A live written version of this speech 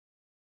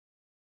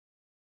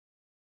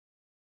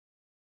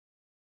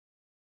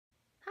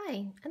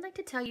Hi, I'd like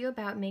to tell you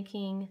about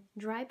making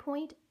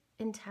Drypoint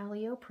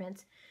intaglio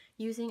prints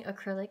using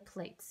acrylic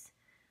plates.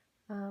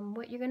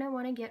 What you're going to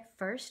want to get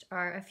first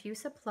are a few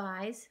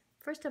supplies.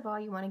 First of all,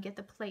 you want to get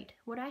the plate.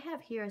 What I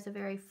have here is a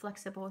very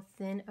flexible,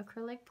 thin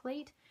acrylic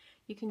plate.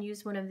 You can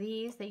use one of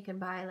these that you can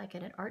buy like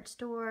at an art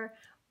store,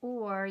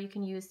 or you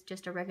can use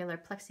just a regular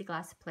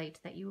plexiglass plate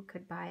that you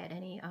could buy at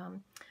any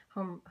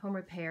home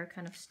repair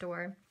kind of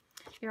store.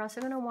 You're also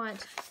going to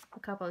want a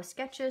couple of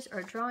sketches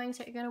or drawings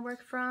that you're going to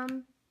work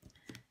from,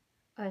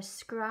 a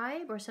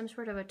scribe or some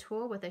sort of a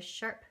tool with a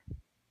sharp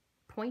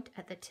point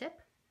at the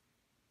tip,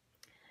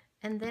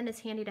 and then it's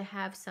handy to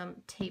have some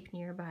tape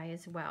nearby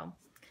as well.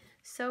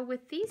 So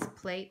with these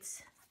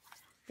plates,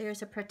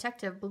 there's a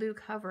protective blue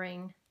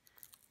covering,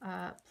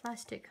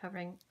 plastic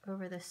covering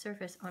over the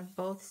surface on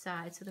both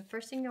sides. So the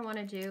first thing you'll want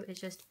to do is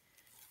just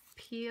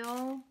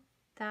peel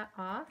that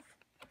off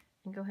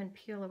and go ahead and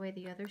peel away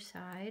the other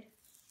side,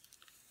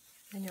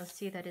 and you'll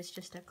see that it's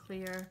just a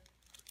clear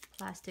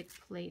plastic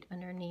plate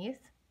underneath.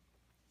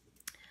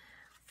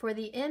 For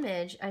the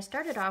image, I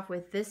started off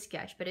with this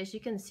sketch, but as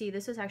you can see,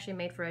 this was actually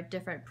made for a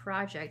different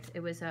project. It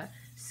was a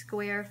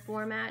square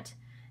format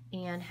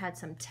and had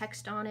some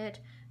text on it.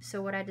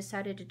 So what I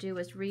decided to do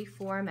was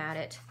reformat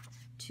it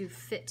to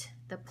fit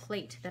the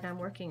plate that I'm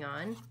working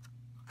on.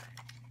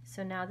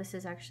 So now this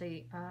is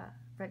actually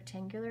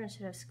rectangular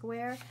instead of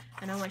square.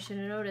 And I want you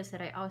to notice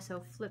that I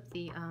also flipped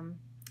the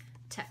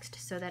text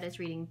so that it's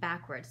reading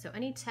backwards. So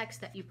any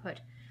text that you put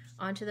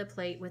onto the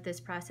plate with this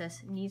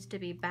process needs to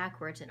be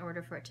backwards in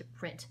order for it to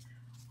print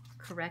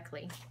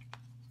correctly.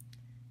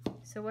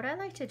 So what I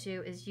like to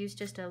do is use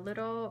just a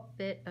little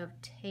bit of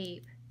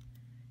tape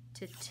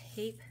to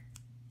tape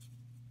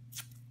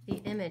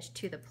the image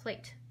to the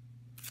plate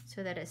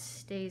so that it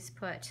stays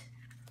put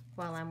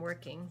while I'm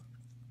working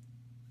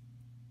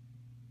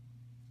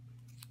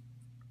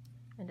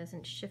and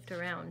doesn't shift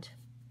around.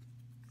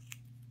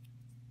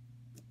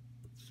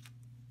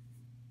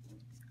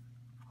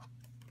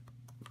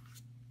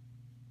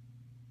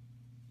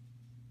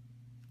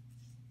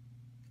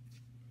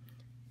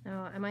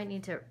 Now I might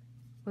need to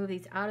move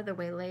these out of the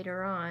way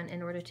later on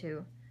in order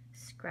to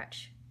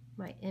scratch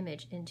my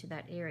image into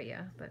that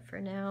area, but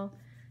for now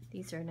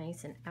these are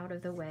nice and out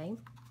of the way.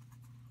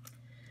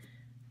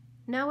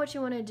 Now what you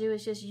want to do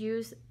is just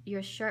use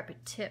your sharp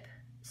tip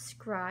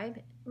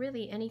scribe.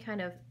 Really any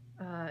kind of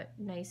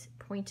nice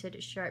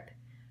pointed sharp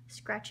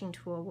scratching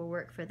tool will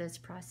work for this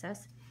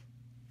process,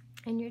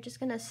 and you're just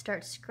going to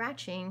start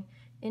scratching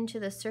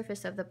into the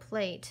surface of the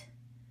plate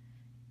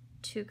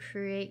to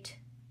create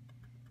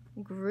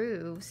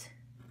grooves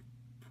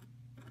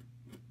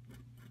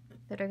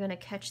that are going to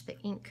catch the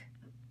ink.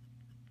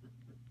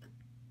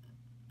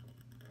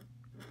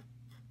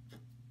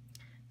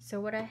 So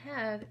what I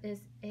have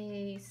is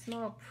a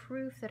small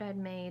proof that I'd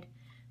made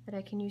that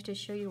I can use to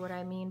show you what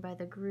I mean by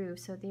the groove.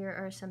 So there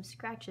are some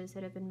scratches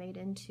that have been made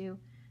into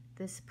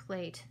this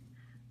plate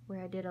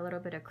where I did a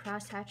little bit of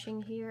cross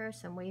hatching here,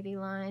 some wavy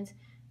lines,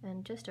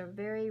 and just a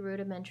very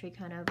rudimentary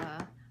kind of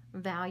a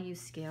value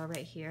scale right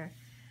here.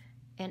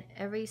 And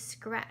every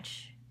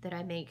scratch that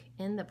I make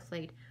in the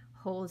plate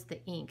holds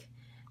the ink,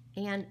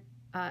 and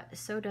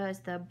so does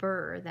the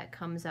burr that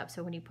comes up.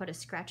 So when you put a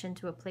scratch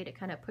into a plate, it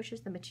kind of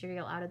pushes the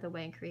material out of the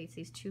way and creates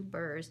these two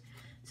burrs.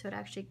 So it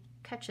actually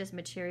catches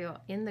material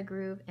in the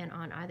groove and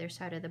on either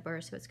side of the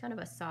burr, so it's kind of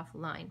a soft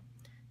line.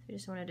 So I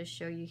just wanted to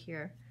show you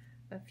here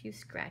a few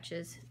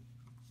scratches.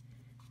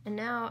 And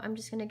now I'm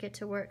just going to get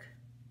to work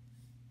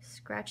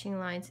scratching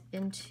lines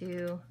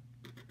into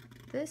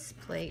this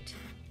plate.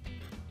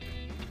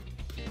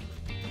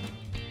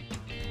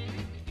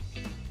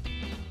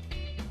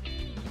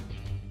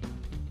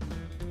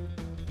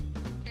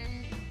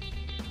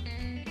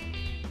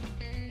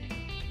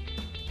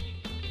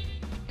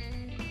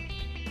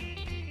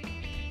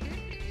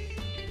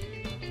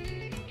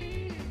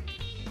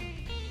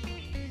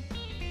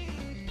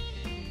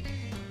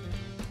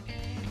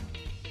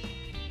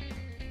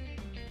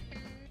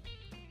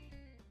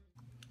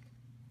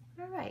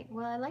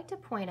 Well, I like to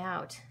point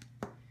out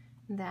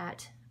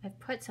that I've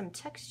put some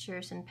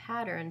textures and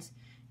patterns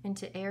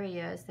into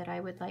areas that I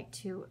would like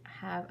to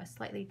have a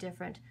slightly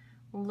different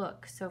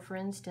look. So for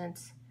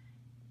instance,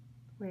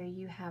 where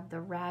you have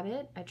the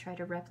rabbit, I try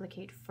to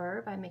replicate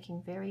fur by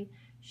making very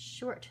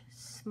short,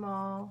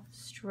 small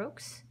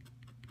strokes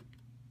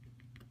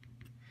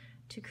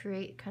to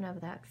create kind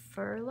of that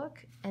fur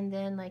look. And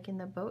then like in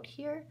the boat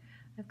here,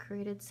 I've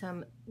created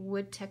some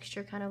wood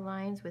texture kind of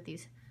lines with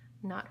these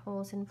knot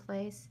holes in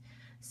place.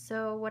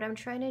 So what I'm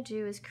trying to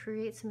do is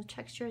create some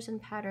textures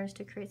and patterns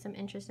to create some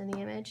interest in the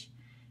image.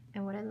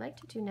 And what I'd like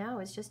to do now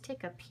is just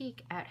take a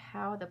peek at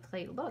how the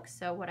plate looks.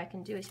 So what I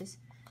can do is just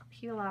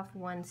peel off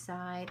one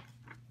side,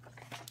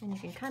 and you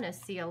can kind of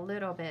see a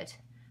little bit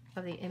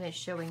of the image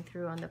showing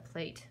through on the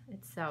plate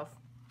itself.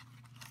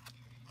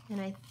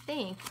 And I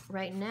think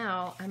right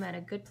now I'm at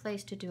a good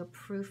place to do a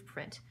proof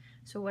print.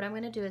 So what I'm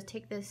going to do is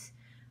take this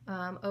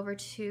over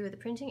to the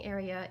printing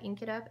area,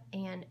 ink it up,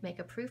 and make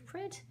a proof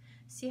print,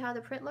 see how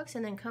the print looks,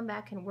 and then come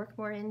back and work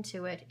more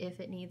into it if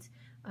it needs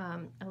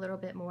a little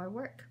bit more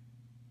work.